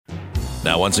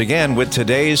Now, once again, with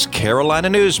today's Carolina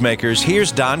Newsmakers,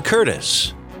 here's Don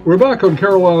Curtis. We're back on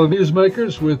Carolina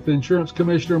Newsmakers with Insurance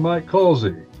Commissioner Mike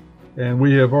Causey, and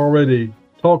we have already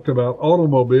talked about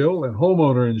automobile and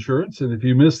homeowner insurance. And if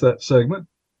you missed that segment,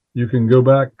 you can go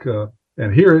back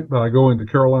and hear it by going to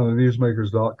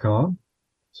carolinanewsmakers.com.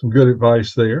 Some good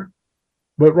advice there.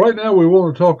 But right now we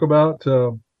want to talk about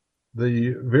the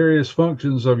various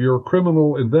functions of your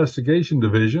criminal investigation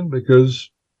division, because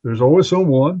there's always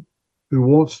someone who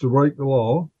wants to break the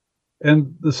law.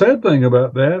 And the sad thing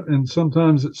about that, and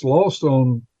sometimes it's lost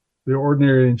on the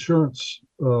ordinary insurance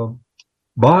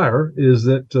buyer, is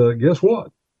that guess what?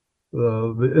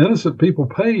 The innocent people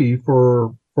pay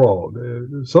for fraud.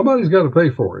 Somebody's got to pay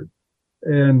for it.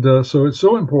 And so it's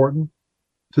so important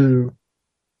to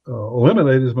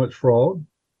eliminate as much fraud.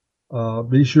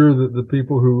 Be sure that the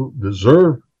people who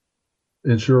deserve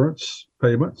insurance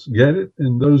payments get it,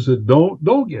 and those that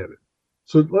don't get it.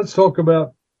 So let's talk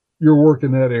about your work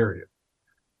in that area.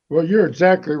 Well, you're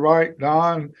exactly right,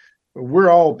 Don. We're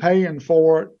all paying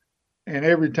for it. And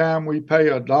every time we pay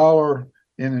 $1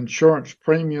 in insurance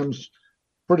premiums,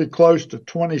 pretty close to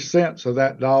 20 cents of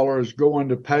that dollar is going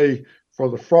to pay for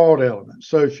the fraud element.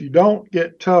 So if you don't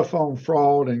get tough on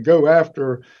fraud and go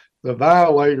after the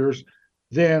violators,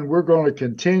 then we're going to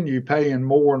continue paying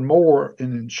more and more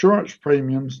in insurance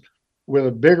premiums, with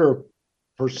a bigger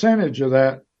percentage of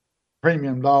that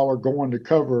premium dollar going to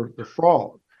cover the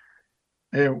fraud.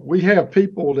 And we have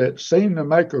people that seem to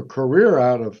make a career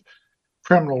out of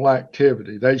criminal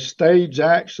activity. They stage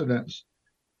accidents.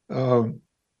 Their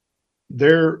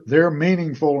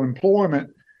meaningful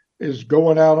employment is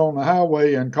going out on the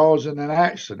highway and causing an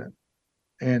accident,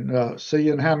 and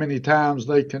seeing how many times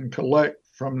they can collect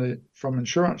from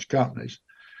insurance companies.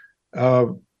 I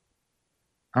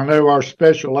know our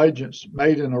special agents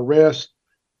made an arrest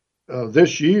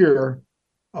this year,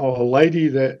 a lady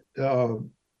that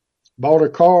bought a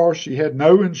car. She had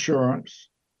no insurance,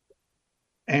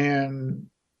 and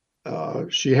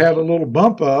she had a little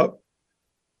bump up,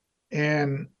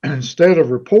 and instead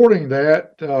of reporting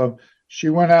that, she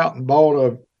went out and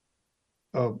bought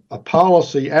a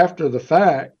policy after the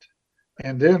fact,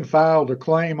 and then filed a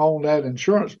claim on that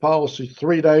insurance policy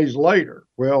 3 days later.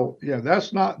 Well,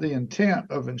 that's not the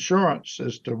intent of insurance,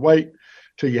 is to wait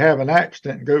till you have an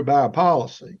accident and go buy a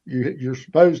policy. You're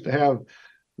supposed to have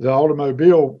the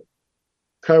automobile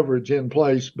coverage in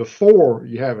place before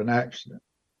you have an accident.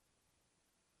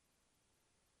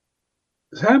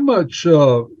 How much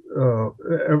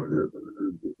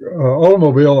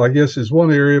automobile, I guess, is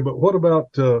one area, but what about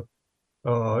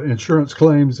insurance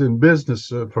claims in business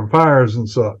from fires and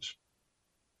such?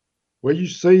 Well, you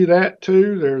see that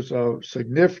too. There's a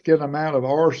significant amount of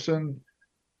arson.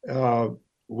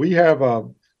 We have a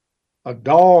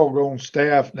dog on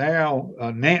staff now.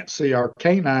 Nancy, our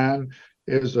canine,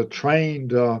 is a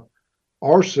trained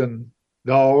arson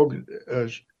dog.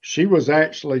 She was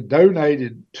actually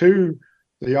donated to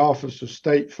the Office of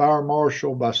State Fire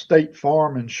Marshal by State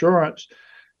Farm Insurance.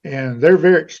 And they're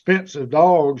very expensive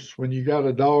dogs when you got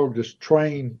a dog that's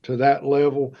trained to that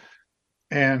level.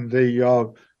 And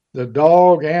the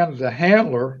dog and the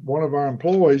handler, one of our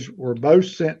employees, were both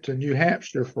sent to New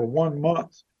Hampshire for 1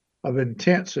 month of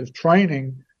intensive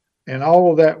training. And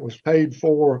all of that was paid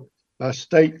for by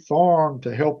State Farm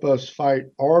to help us fight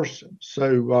arson.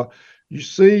 So you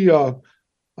see a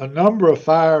number of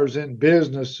fires in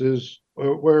businesses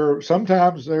where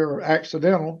sometimes they're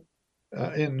accidental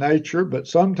in nature, but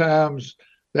sometimes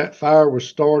that fire was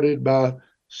started by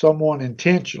someone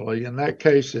intentionally. In that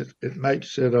case, it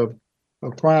makes it a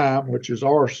crime, which is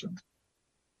arson.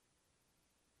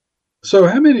 So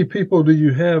how many people do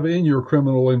you have in your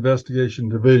criminal investigation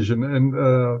division? And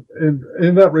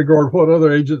in that regard, what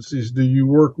other agencies do you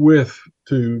work with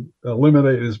to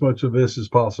eliminate as much of this as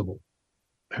possible?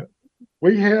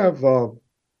 We have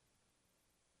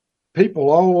people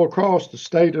all across the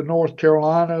state of North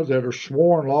Carolina that are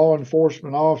sworn law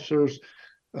enforcement officers.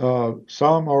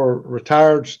 Some are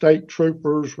retired state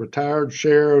troopers, retired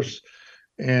sheriffs,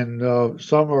 and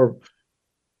some are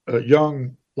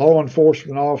young law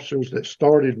enforcement officers that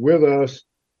started with us.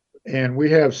 And we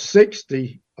have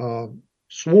 60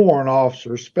 sworn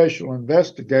officers, special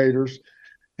investigators.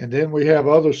 And then we have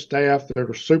other staff that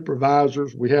are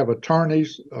supervisors. We have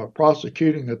attorneys,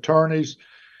 prosecuting attorneys,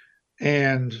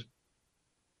 and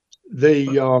they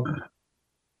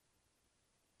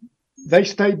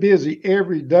stay busy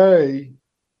every day,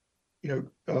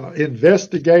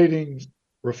 investigating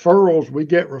referrals. We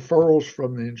get referrals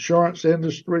from the insurance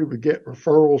industry. We get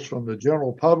referrals from the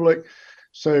general public.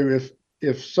 So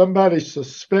if somebody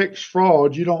suspects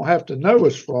fraud, you don't have to know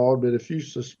it's fraud, but if you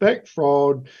suspect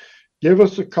fraud, give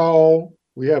us a call.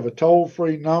 We have a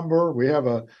toll-free number. We have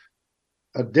a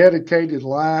dedicated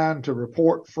line to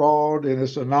report fraud, and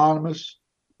it's anonymous.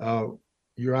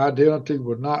 Your identity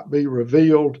would not be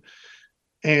revealed.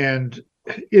 And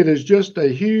it is just a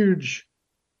huge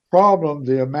problem,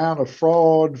 the amount of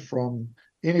fraud, from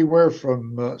anywhere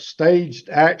from staged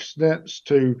accidents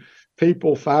to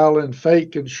people filing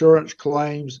fake insurance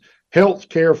claims.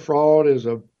 Healthcare fraud is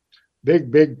a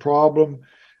big problem.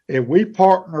 And we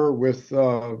partner with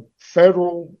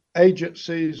federal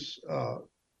agencies,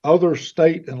 other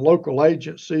state and local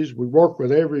agencies. We work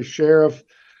with every sheriff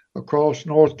across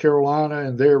North Carolina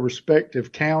and their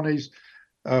respective counties.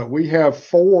 We have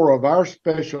 4 of our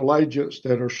special agents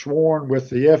that are sworn with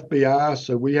the FBI,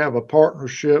 so we have a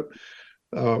partnership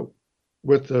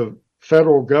with the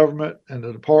federal government and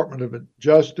the Department of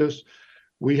Justice.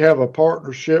 We have a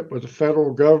partnership with the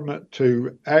federal government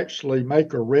to actually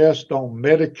make arrests on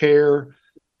Medicare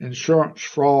insurance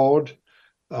fraud.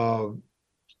 A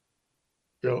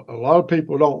lot of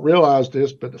people don't realize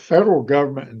this, but the federal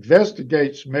government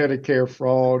investigates Medicare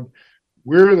fraud.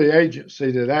 We're the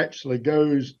agency that actually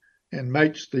goes and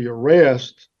makes the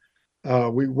arrest.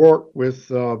 We work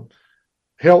with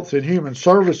Health and Human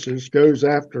Services, goes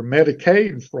after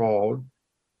Medicaid fraud,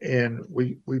 and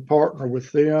we partner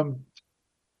with them.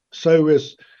 So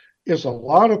it's a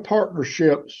lot of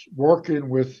partnerships working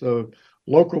with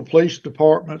local police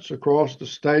departments across the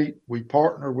state. We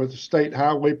partner with the State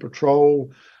Highway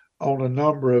Patrol on a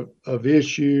number of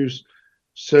issues.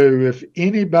 So if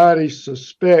anybody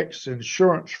suspects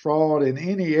insurance fraud in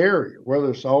any area,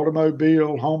 whether it's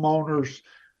automobile, homeowners,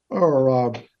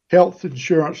 or health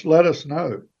insurance, let us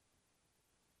know.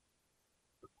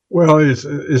 Well,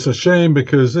 it's a shame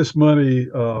because this money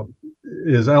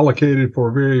is allocated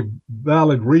for very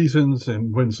valid reasons,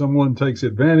 and when someone takes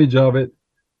advantage of it,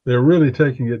 they're really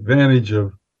taking advantage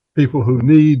of people who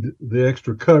need the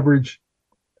extra coverage.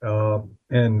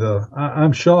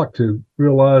 I'm shocked to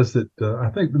realize that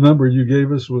I think the number you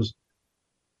gave us was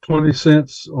 20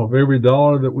 cents of every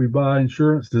dollar that we buy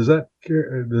insurance. Does that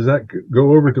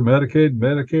go over to Medicaid,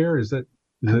 Medicare? Is it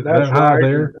that high right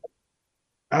there?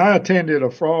 I attended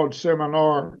a fraud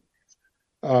seminar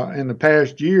in the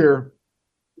past year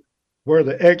where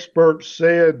the experts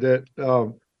said that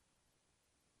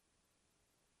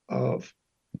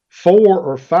 4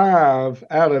 or 5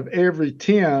 out of every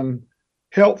 10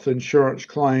 health insurance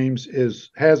claims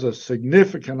has a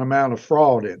significant amount of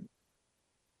fraud in it.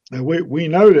 And we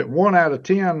know that 1 out of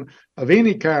 10 of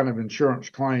any kind of insurance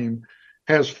claim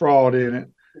has fraud in it.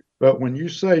 But when you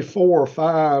say 4 or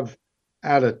 5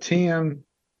 out of 10,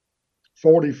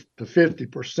 40 to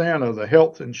 50% of the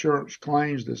health insurance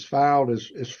claims that's filed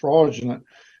is fraudulent,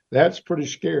 that's pretty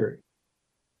scary.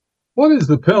 What is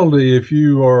the penalty if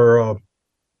you are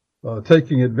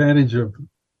taking advantage of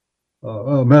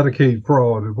Medicaid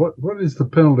fraud? What is the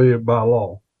penalty by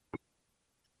law?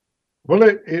 Well,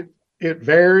 it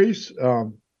varies.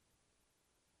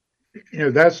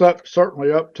 That's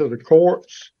certainly up to the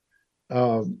courts.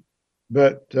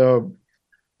 But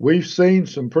we've seen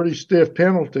some pretty stiff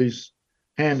penalties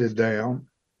handed down.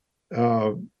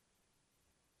 And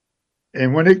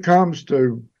when it comes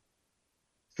to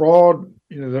fraud,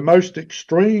 the most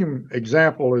extreme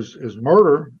example is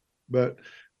murder. But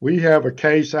we have a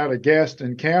case out of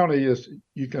Gaston County,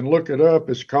 you can look it up.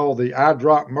 It's called the eye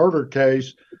drop murder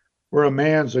case, where a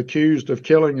man's accused of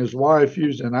killing his wife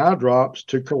using eye drops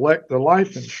to collect the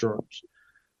life insurance.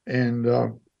 And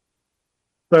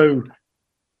so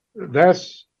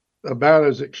that's about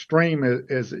as extreme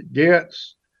as it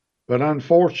gets. But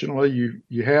unfortunately,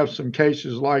 you have some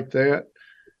cases like that.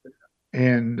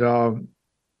 And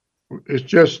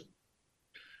it's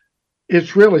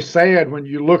really sad when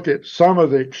you look at some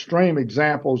of the extreme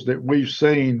examples that we've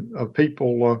seen of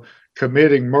people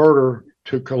committing murder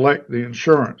to collect the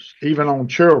insurance, even on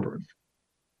children.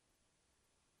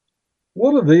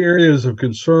 One of the areas of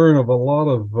concern of a lot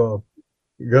of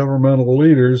governmental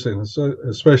leaders, and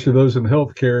especially those in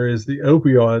healthcare, is the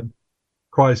opioid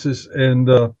crisis, and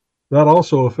that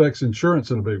also affects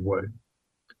insurance in a big way.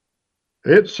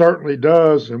 It certainly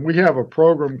does, and we have a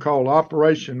program called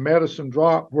Operation Medicine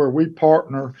Drop, where we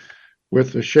partner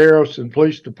with the sheriffs and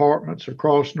police departments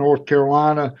across North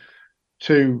Carolina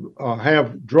to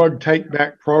have drug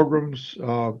take-back programs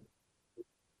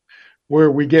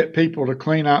where we get people to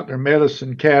clean out their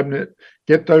medicine cabinet,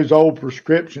 get those old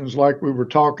prescriptions like we were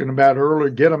talking about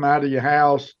earlier, get them out of your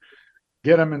house,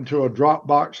 get them into a drop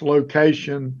box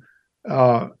location.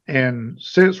 And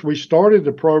since we started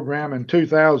the program in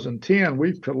 2010,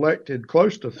 we've collected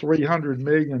close to 300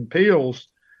 million pills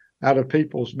out of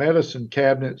people's medicine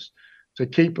cabinets. to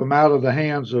keep them out of the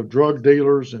hands of drug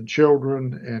dealers and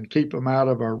children and keep them out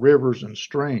of our rivers and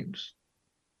streams.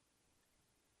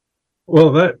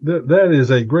 Well, that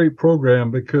is a great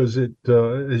program because it,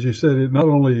 as you said, it not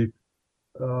only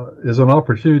is an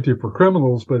opportunity for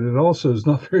criminals, but it also is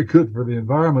not very good for the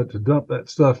environment to dump that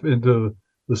stuff into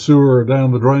the sewer or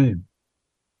down the drain.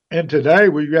 And today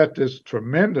we've got this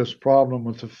tremendous problem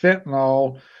with the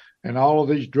fentanyl and all of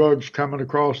these drugs coming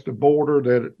across the border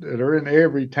that are in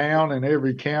every town and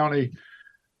every county.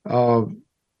 And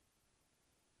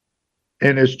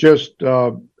it's just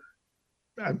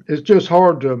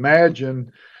hard to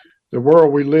imagine the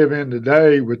world we live in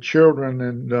today with children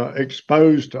and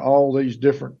exposed to all these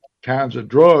different kinds of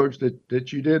drugs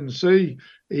that you didn't see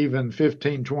even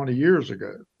 15, 20 years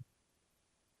ago.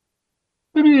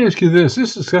 Let me ask you this.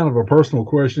 This is kind of a personal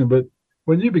question, but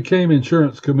when you became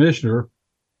insurance commissioner,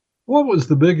 what was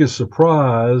the biggest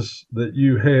surprise that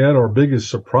you had or biggest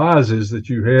surprises that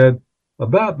you had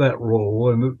about that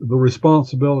role and the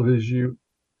responsibilities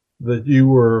that you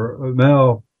were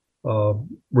now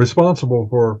responsible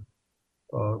for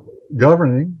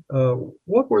governing?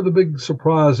 What were the big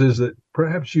surprises that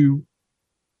perhaps you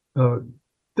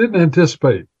didn't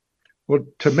anticipate? Well,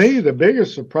 to me, the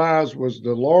biggest surprise was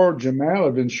the large amount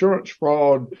of insurance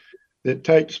fraud that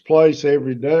takes place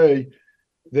every day,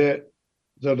 that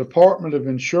the Department of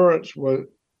Insurance was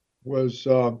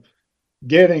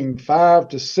getting 5,000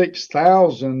 to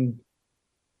 6,000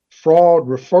 fraud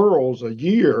referrals a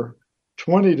year,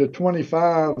 20 to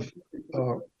 25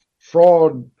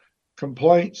 fraud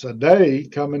complaints a day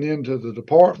coming into the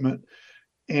department,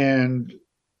 and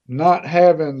not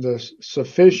having the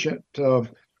sufficient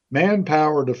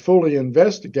manpower to fully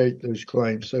investigate those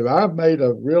claims. So I've made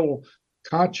a real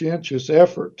conscientious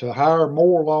effort to hire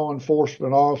more law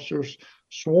enforcement officers,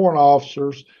 sworn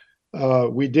officers.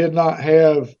 We did not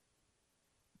have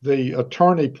the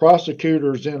attorney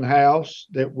prosecutors in-house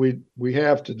that we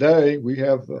have today. We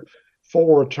have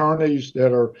 4 attorneys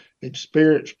that are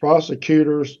experienced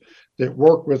prosecutors that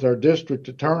work with our district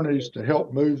attorneys to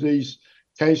help move these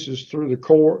cases through the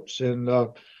courts and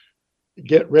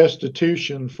get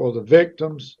restitution for the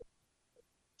victims.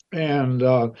 And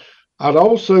I'd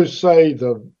also say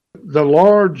the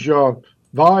large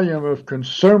volume of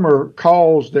consumer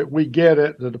calls that we get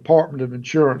at the Department of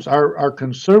Insurance. Our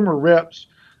consumer reps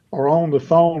are on the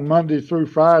phone Monday through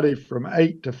Friday from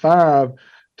 8 to 5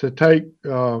 to take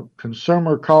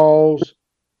consumer calls,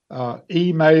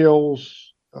 emails.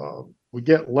 We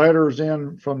get letters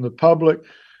in from the public.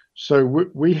 So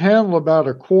we handle about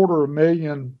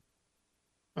 250,000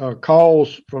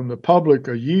 calls from the public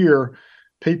a year,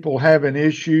 people having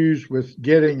issues with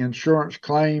getting insurance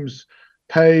claims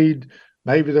paid.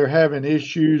 Maybe they're having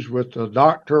issues with the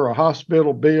doctor or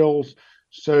hospital bills.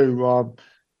 So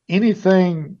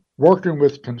anything working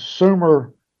with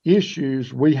consumer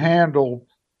issues, we handle,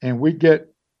 and we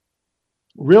get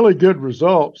really good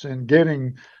results in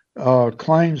getting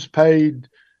claims paid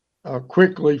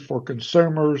quickly for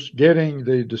consumers, getting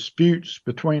the disputes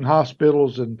between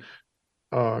hospitals and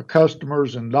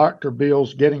customers and doctor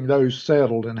bills, getting those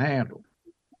settled and handled.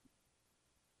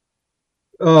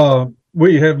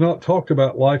 We have not talked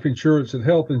about life insurance and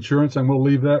health insurance, and we'll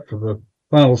leave that for the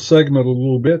final segment a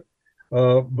little bit.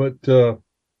 But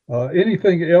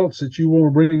anything else that you want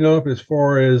to bring up as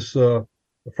far as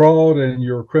fraud and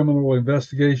your criminal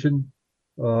investigation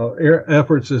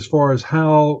efforts, as far as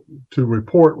how to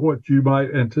report what you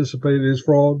might anticipate is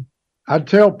fraud? I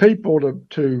tell people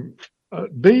to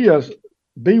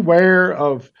beware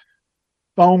of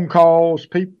phone calls.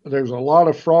 There's a lot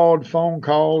of fraud phone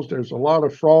calls. There's a lot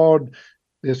of fraud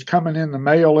that's coming in the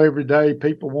mail every day.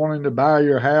 People wanting to buy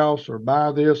your house or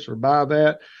buy this or buy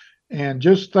that, and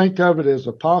just think of it as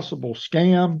a possible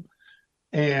scam.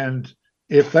 And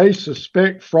if they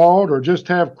suspect fraud or just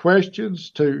have questions,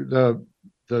 to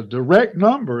the direct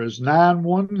number is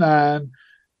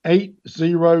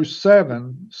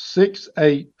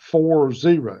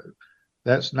 919-807-6840.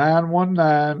 That's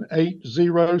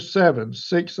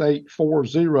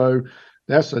 919-807-6840.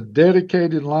 That's a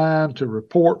dedicated line to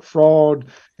report fraud,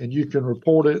 and you can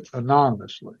report it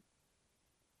anonymously.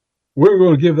 We're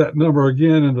going to give that number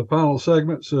again in the final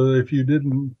segment, so if you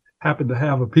didn't happen to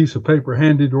have a piece of paper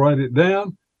handy to write it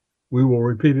down, we will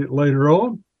repeat it later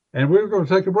on. And we're going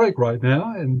to take a break right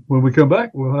now, and when we come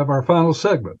back, we'll have our final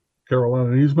segment,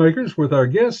 Carolina Newsmakers, with our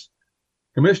guest,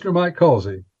 Commissioner Mike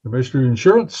Causey, Commissioner of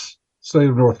Insurance, State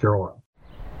of North Carolina.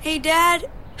 Hey,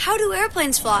 Dad, how do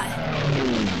airplanes fly?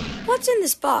 What's in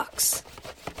this box?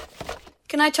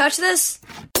 Can I touch this?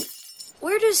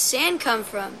 Where does sand come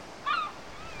from?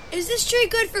 Is this tree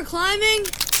good for climbing?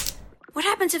 What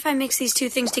happens if I mix these two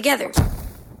things together?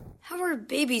 How are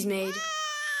babies made?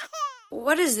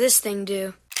 What does this thing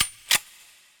do?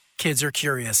 Kids are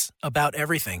curious about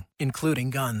everything, including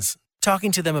guns.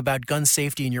 Talking to them about gun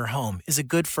safety in your home is a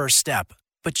good first step,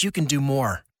 but you can do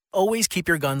more. Always keep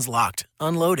your guns locked,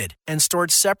 unloaded, and stored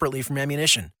separately from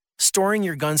ammunition. Storing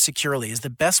your guns securely is the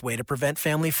best way to prevent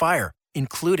family fire,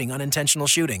 including unintentional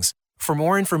shootings. For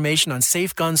more information on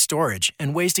safe gun storage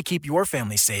and ways to keep your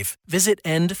family safe, visit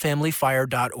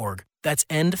endfamilyfire.org. That's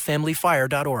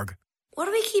endfamilyfire.org. What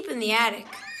do we keep in the attic?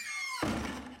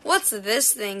 What's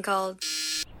this thing called?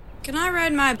 Can I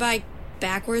ride my bike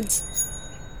backwards?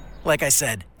 Like I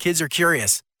said, kids are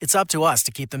curious. It's up to us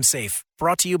to keep them safe.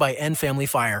 Brought to you by End Family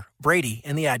Fire, Brady,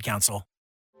 and the Ad Council.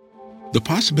 The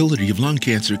possibility of lung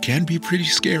cancer can be pretty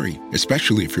scary,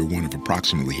 especially if you're one of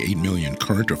approximately 8 million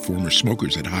current or former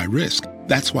smokers at high risk.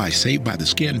 That's why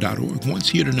SaveByTheScan.org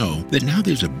wants you to know that now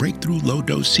there's a breakthrough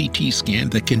low-dose CT scan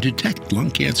that can detect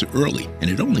lung cancer early, and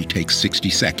it only takes 60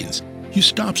 seconds. You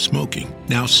stop smoking,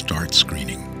 now start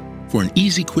screening. For an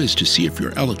easy quiz to see if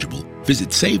you're eligible, visit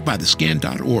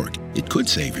SaveByTheScan.org. It could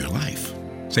save your life.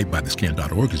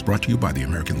 SaveByTheScan.org is brought to you by the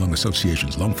American Lung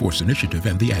Association's Lung Force Initiative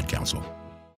and the Ad Council.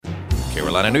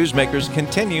 Carolina Newsmakers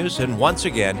continues, and once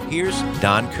again, here's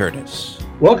Don Curtis.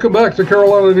 Welcome back to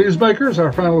Carolina Newsmakers,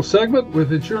 our final segment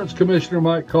with Insurance Commissioner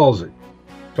Mike Causey.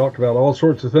 Talked about all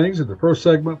sorts of things. In the first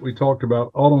segment, we talked about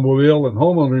automobile and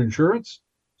homeowner insurance.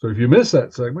 So if you missed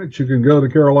that segment, you can go to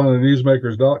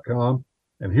carolinanewsmakers.com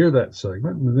and hear that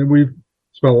segment. And then we've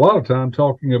spent a lot of time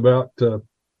talking about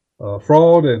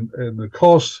fraud and the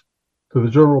costs to the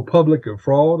general public of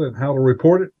fraud and how to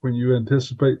report it when you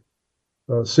anticipate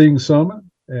seeing some,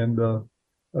 and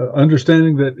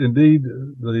understanding that indeed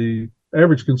the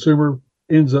average consumer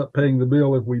ends up paying the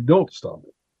bill if we don't stop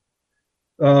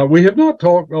it. We have not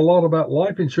talked a lot about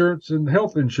life insurance and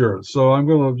health insurance, so I'm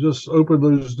going to just open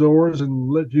those doors and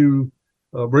let you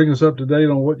bring us up to date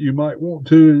on what you might want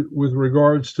to with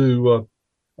regards to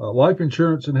life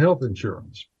insurance and health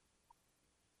insurance.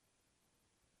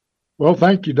 Well,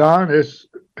 thank you, Don.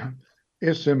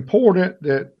 It's important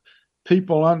that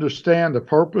people understand the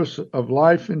purpose of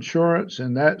life insurance,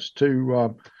 and that's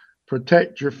to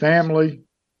protect your family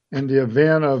in the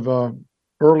event of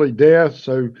early death.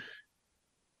 So,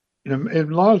 and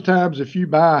a lot of times, if you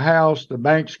buy a house, the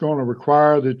bank's going to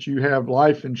require that you have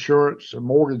life insurance, a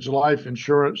mortgage life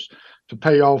insurance, to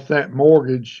pay off that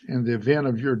mortgage in the event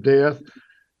of your death.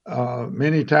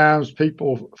 Many times,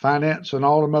 people finance an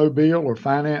automobile or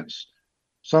finance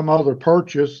some other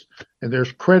purchase, and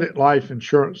there's credit life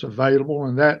insurance available,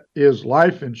 and that is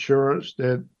life insurance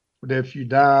that if you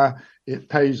die, it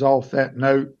pays off that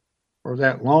note or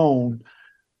that loan.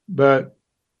 But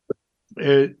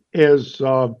it is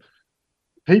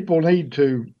people need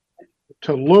to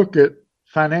look at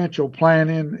financial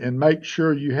planning and make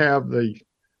sure you have the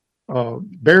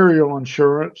burial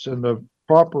insurance and the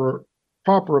proper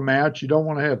amount. You don't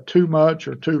want to have too much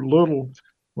or too little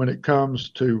when it comes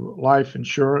to life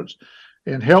insurance.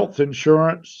 And health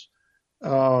insurance,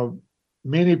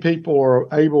 many people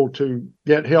are able to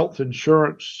get health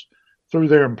insurance through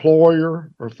their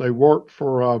employer, or if they work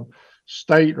for a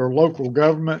state or local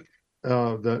government,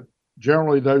 that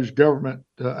generally those government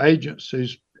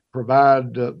agencies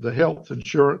provide the health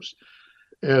insurance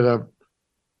at a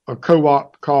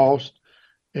co-op cost.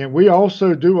 And we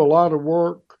also do a lot of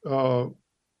work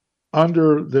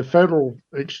under the federal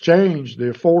exchange,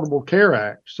 the Affordable Care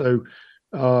Act. So,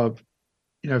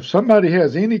 if somebody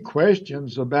has any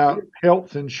questions about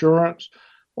health insurance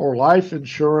or life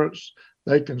insurance,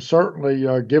 they can certainly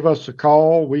give us a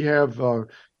call. We have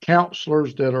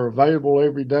counselors that are available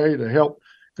every day to help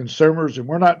consumers, and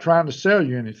we're not trying to sell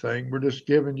you anything. We're just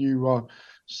giving you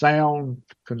sound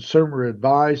consumer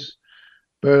advice.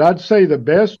 But I'd say the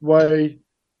best way,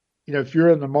 if you're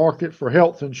in the market for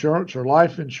health insurance or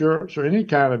life insurance or any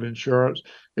kind of insurance,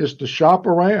 is to shop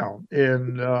around.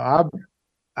 And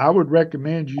I would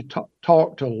recommend you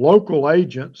talk to local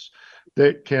agents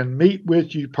that can meet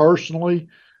with you personally,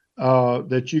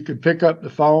 that you can pick up the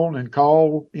phone and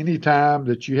call anytime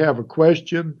that you have a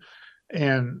question,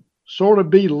 and sort of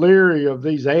be leery of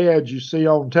these ads you see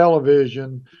on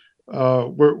television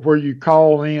where you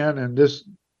call in and this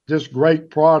great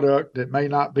product that may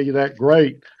not be that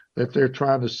great that they're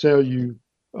trying to sell you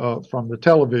from the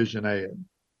television ad.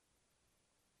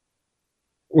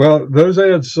 Well, those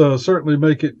ads certainly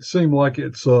make it seem like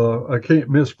it's a can't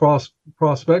miss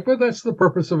prospect, but that's the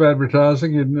purpose of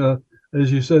advertising. And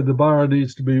as you said, the buyer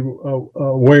needs to be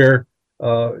aware.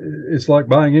 It's like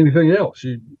buying anything else.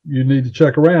 You need to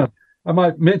check around. I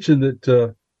might mention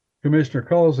that Commissioner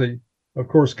Causey, of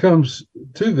course, comes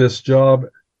to this job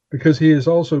because he has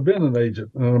also been an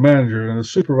agent and a manager and a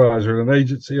supervisor and an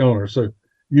agency owner. So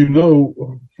you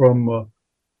know from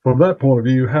that point of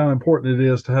view how important it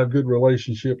is to have good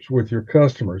relationships with your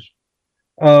customers.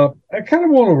 I kind of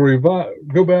want to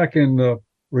go back and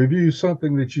review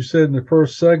something that you said in the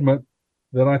first segment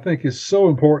that I think is so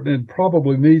important and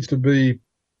probably needs to be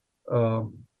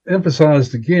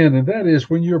emphasized again, and that is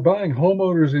when you're buying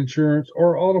homeowners insurance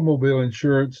or automobile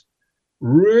insurance,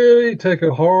 really take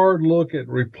a hard look at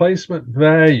replacement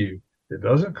value. It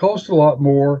doesn't cost a lot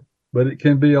more, but it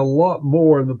can be a lot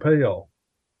more in the payoff.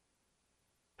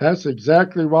 That's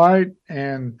exactly right.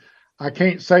 And I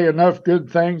can't say enough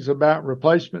good things about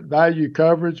replacement value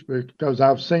coverage because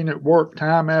I've seen it work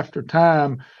time after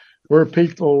time where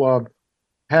people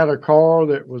had a car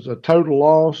that was a total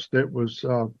loss, that was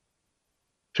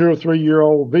 2 or 3 year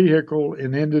old vehicle,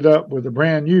 and ended up with a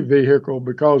brand new vehicle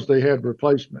because they had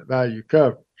replacement value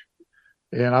coverage.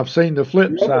 And I've seen the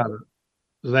flip side of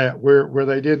that where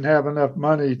they didn't have enough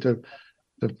money to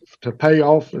pay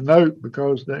off the note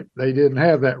because they didn't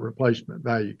have that replacement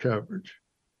value coverage.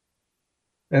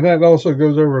 And that also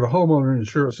goes over to homeowner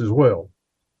insurance as well.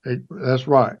 That's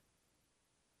right.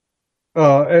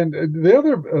 And the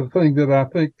other thing that I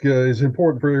think is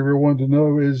important for everyone to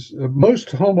know is most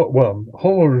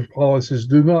homeowners policies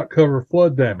do not cover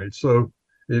flood damage. So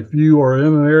if you are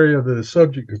in an area that is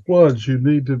subject to floods, you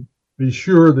need to be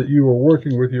sure that you are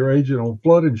working with your agent on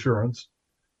flood insurance,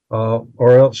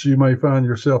 or else you may find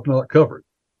yourself not covered.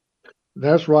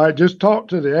 That's right. Just talk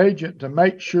to the agent to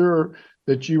make sure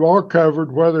that you are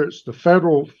covered, whether it's the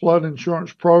federal flood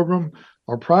insurance program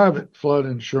or private flood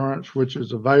insurance, which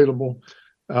is available.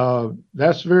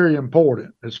 That's very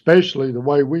important, especially the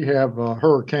way we have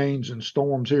hurricanes and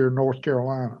storms here in North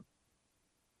Carolina.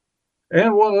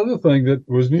 And one other thing that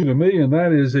was new to me, and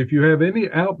that is if you have any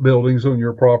outbuildings on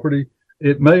your property,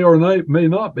 it may or may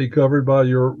not be covered by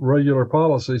your regular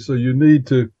policy. So you need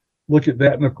to look at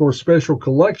that. And of course, special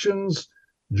collections,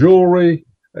 jewelry,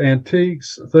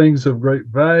 antiques, things of great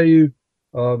value.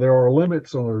 There are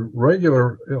limits on a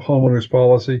regular homeowner's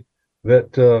policy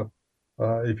that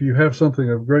if you have something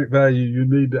of great value, you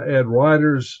need to add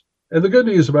riders. And the good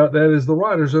news about that is the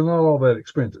riders are not all that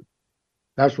expensive.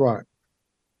 That's right.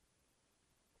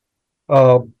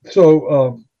 But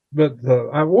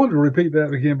I wanted to repeat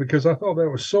that again because I thought that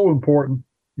was so important.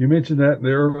 You mentioned that in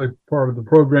the early part of the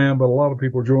program, but a lot of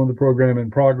people joined the program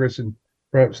in progress and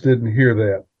perhaps didn't hear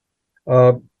that.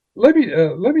 Let me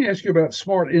ask you about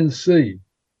Smart NC.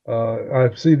 I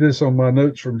see this on my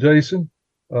notes from Jason.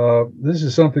 This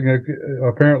is something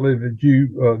apparently that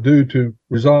you do to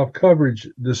resolve coverage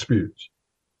disputes.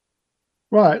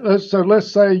 Right.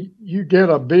 Let's say you get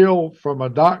a bill from a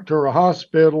doctor or a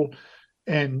hospital,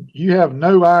 and you have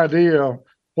no idea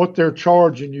what they're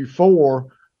charging you for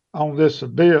on this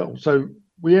bill. So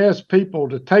we ask people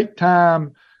to take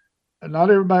time.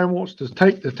 Not everybody wants to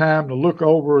take the time to look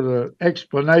over the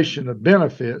explanation of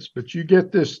benefits, but you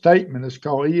get this statement. It's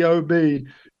called EOB,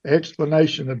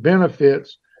 explanation of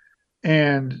benefits.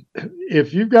 And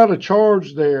if you've got a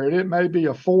charge there, and it may be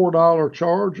a $4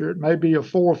 charge, or it may be a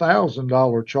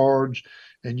 $4,000 charge,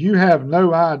 and you have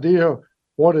no idea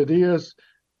what it is,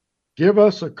 give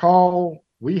us a call.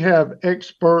 We have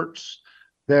experts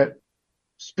that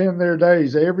spend their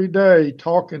days every day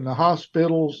talking to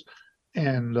hospitals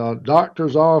and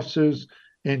doctors' offices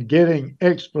and getting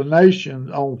explanations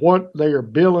on what they are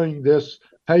billing this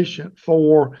patient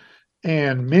for.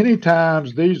 And many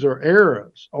times these are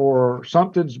errors or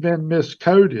something's been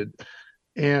miscoded.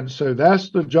 And so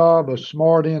that's the job of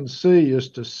Smart NC, is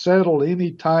to settle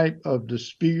any type of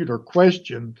dispute or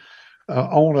question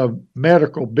on a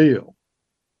medical bill.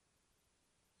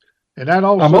 And that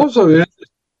also,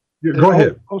 go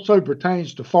ahead. Also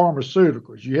pertains to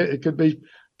pharmaceuticals. It could be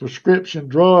prescription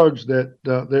drugs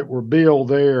that were billed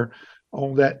there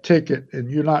on that ticket, and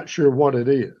you're not sure what it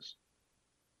is.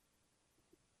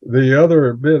 The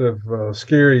other bit of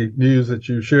scary news that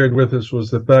you shared with us was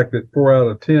the fact that 4 out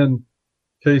of 10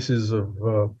 cases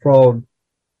of fraud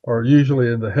are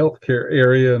usually in the healthcare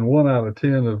area, and 1 out of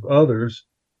 10 of others.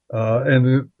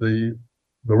 And the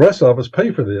rest of us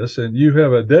pay for this. And you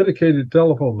have a dedicated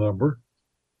telephone number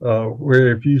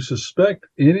where if you suspect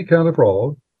any kind of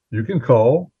fraud, you can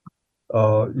call.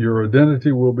 Your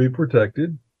identity will be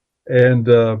protected. And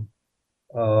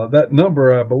that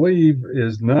number, I believe,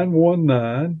 is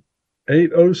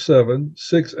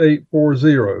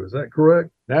 919-807-6840. Is that correct?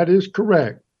 That is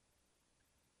correct.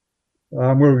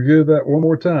 I'm going to give that one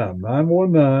more time,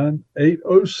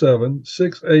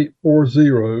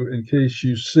 919-807-6840, in case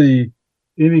you see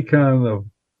any kind of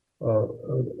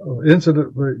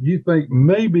incident that you think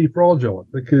may be fraudulent,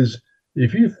 because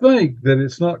if you think that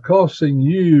it's not costing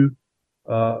you,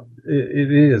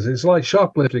 it is. It's like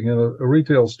shoplifting in a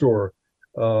retail store.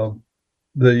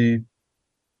 The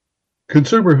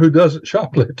consumer who doesn't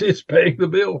shoplift is paying the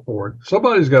bill for it.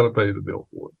 Somebody's got to pay the bill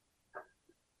for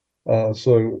it.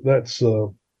 So that's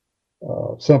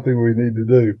something we need to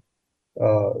do.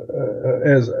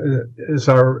 As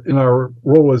in our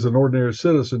role as an ordinary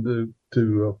citizen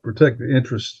to protect the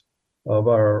interests of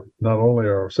not only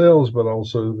ourselves but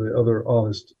also the other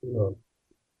honest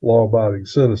law-abiding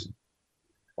citizens.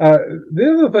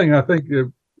 The other thing I think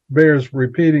it bears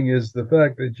repeating is the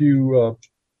fact that you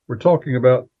were talking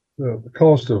about the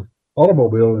cost of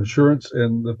automobile insurance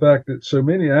and the fact that so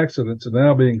many accidents are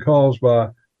now being caused by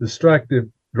distracted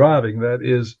driving. That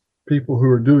is, people who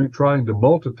are trying to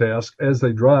multitask as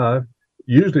they drive.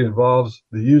 Usually involves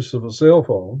the use of a cell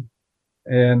phone,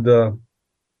 and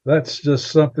that's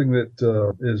just something that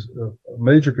is a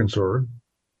major concern.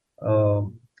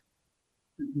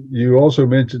 You also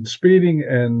mentioned speeding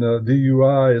and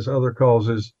DUI as other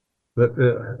causes that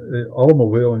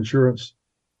automobile insurance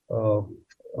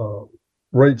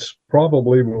rates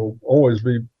probably will always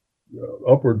be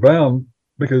upward bound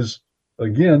because,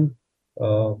 again,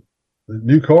 the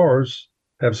new cars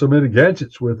have so many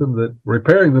gadgets with them that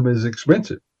repairing them is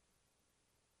expensive.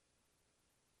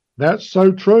 That's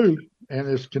so true, and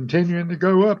it's continuing to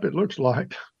go up, it looks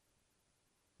like.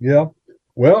 Yeah.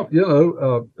 Well,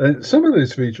 and some of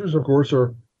these features, of course,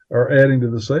 are adding to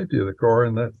the safety of the car,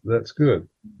 and that's good.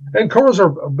 And cars are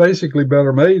basically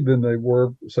better made than they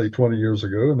were, say, 20 years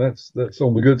ago, and that's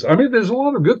on the good side. I mean, there's a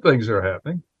lot of good things that are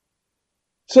happening.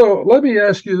 So let me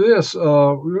ask you this.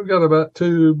 We've got about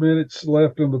 2 minutes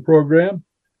left in the program.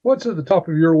 What's at the top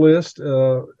of your list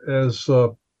as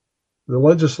the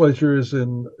legislature is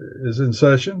in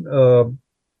session?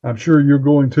 I'm sure you're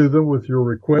going to them with your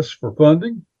requests for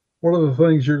funding. What are the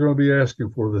things you're going to be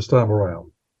asking for this time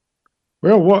around?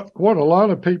 Well, what a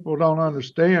lot of people don't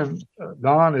understand,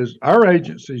 Don, is our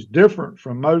agency is different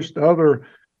from most other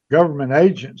government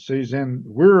agencies, and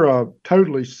we're a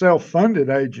totally self-funded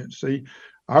agency.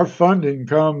 Our funding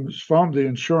comes from the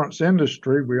insurance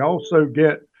industry. We also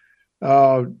get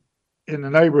in the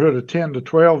neighborhood of $10 to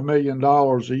 $12 million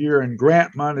a year in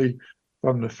grant money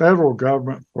from the federal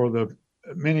government for the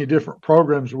many different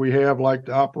programs we have, like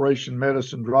the Operation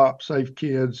Medicine Drop, Safe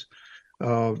Kids,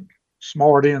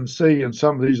 Smart NC, and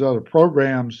some of these other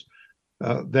programs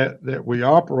that we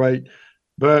operate.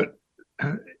 But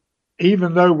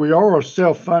even though we are a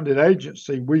self-funded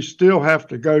agency, we still have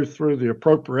to go through the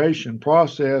appropriation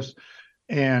process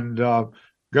and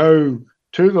go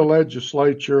to the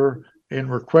legislature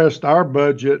and request our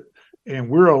budget, and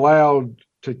we're allowed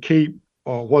to keep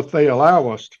what they allow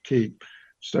us to keep.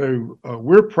 So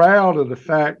we're proud of the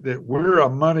fact that we're a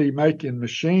money-making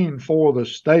machine for the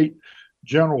state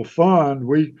general fund.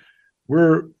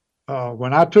 We're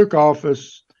when I took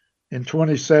office in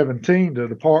 2017, the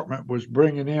department was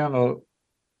bringing in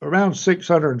around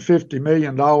 $650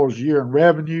 million a year in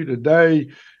revenue. Today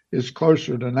is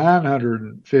closer to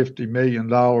 $950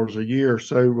 million a year.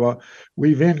 So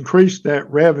we've increased that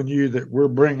revenue that we're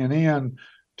bringing in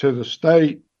to the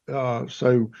state.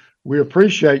 So we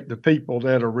appreciate the people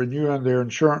that are renewing their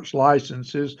insurance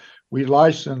licenses. We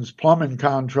license plumbing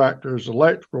contractors,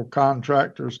 electrical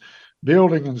contractors,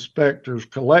 building inspectors,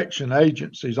 collection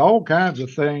agencies, all kinds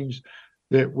of things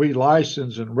that we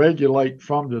license and regulate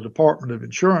from the Department of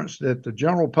Insurance that the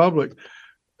general public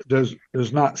does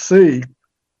not see.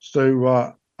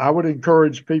 So I would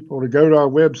encourage people to go to our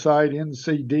website,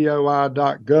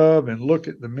 ncdoi.gov, and look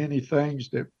at the many things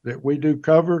that we do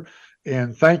cover,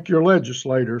 and thank your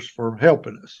legislators for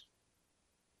helping us.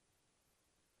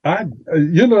 I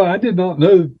did not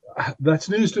know. That's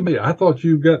news to me. I thought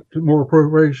you got more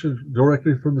appropriations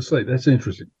directly from the state. That's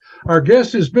interesting. Our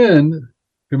guest has been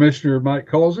Commissioner Mike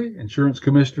Causey, Insurance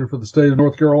Commissioner for the state of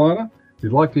North Carolina. If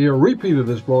you'd like to hear a repeat of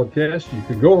this broadcast, you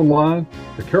can go online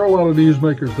to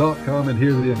carolinanewsmakers.com and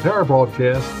hear the entire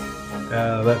broadcast.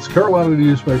 That's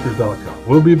carolinanewsmakers.com.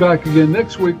 We'll be back again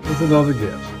next week with another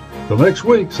guest. Till next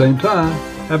week, same time.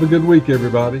 Have a good week,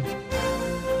 everybody.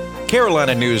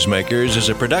 Carolina Newsmakers is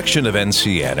a production of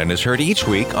NCN and is heard each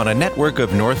week on a network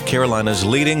of North Carolina's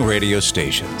leading radio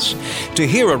stations. To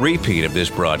hear a repeat of this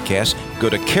broadcast, go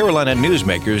to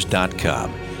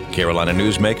carolinanewsmakers.com. Carolina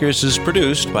Newsmakers is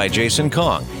produced by Jason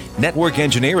Kong. Network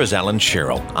engineer is Alan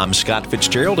Sherrill. I'm Scott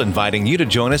Fitzgerald, inviting you to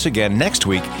join us again next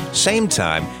week, same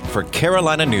time, for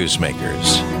Carolina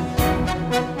Newsmakers.